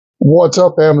What's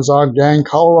up, Amazon gang?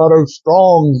 Colorado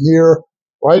Strong here.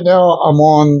 Right now, I'm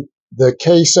on the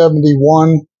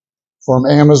K71 from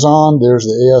Amazon. There's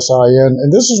the ASIN.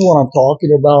 And this is what I'm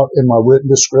talking about in my written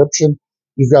description.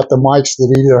 You've got the mics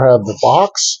that either have the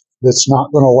box that's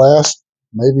not going to last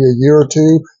maybe a year or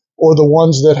two, or the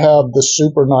ones that have the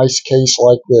super nice case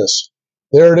like this.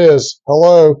 There it is.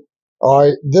 Hello. All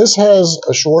right. This has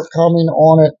a shortcoming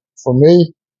on it for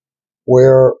me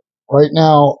where right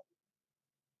now,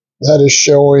 that is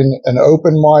showing an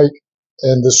open mic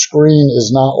and the screen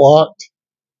is not locked.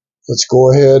 Let's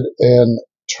go ahead and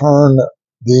turn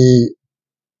this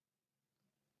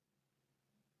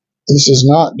is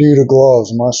not due to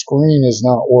gloves. My screen is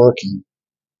not working.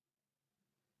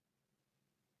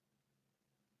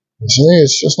 You see,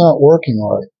 it's just not working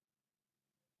right.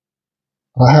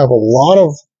 I have a lot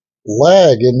of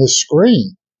lag in this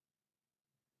screen.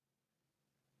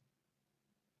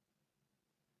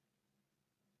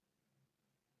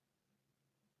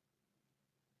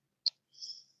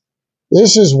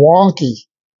 This is wonky.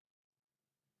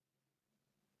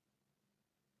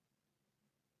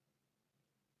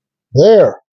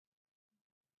 There.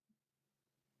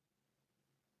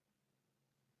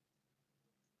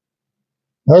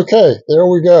 Okay, there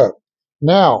we go.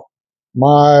 Now,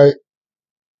 my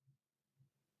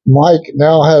mic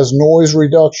now has noise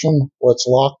reduction. Let's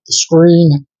lock the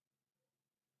screen.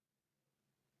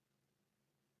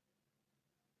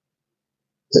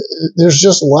 There's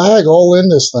just lag all in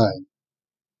this thing.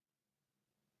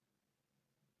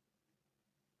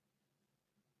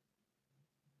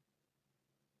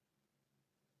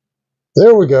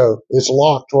 There we go. It's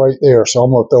locked right there. So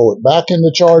I'm going to throw it back in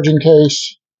the charging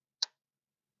case.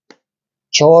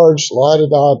 Charge,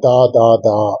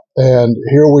 la-da-da-da-da-da. And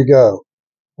here we go.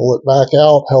 Pull it back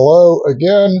out. Hello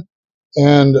again.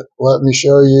 And let me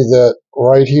show you that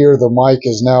right here, the mic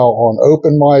is now on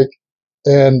open mic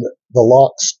and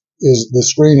the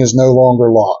screen is no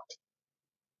longer locked.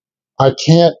 I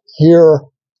can't hear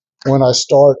when I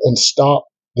start and stop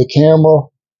the camera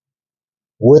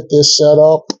with this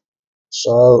setup.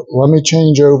 So let me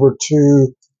change over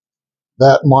to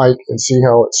that mic and see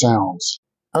how it sounds.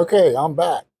 Okay, I'm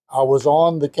back. I was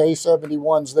on the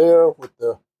K71s there with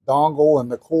the dongle and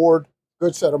the cord.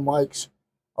 Good set of mics.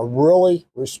 I really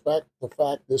respect the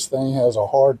fact this thing has a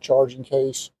hard charging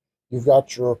case. You've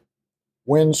got your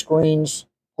windscreens,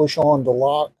 push on to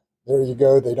lock. There you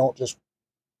go. They don't just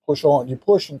push on. You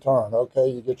push and turn, okay?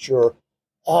 You get your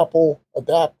Apple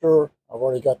adapter. I've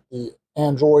already got the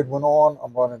Android one on.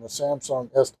 I'm running a Samsung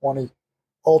S20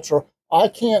 Ultra. I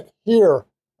can't hear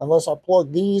unless I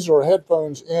plug these or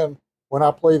headphones in when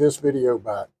I play this video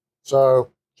back.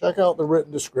 So check out the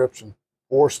written description.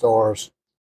 4 stars.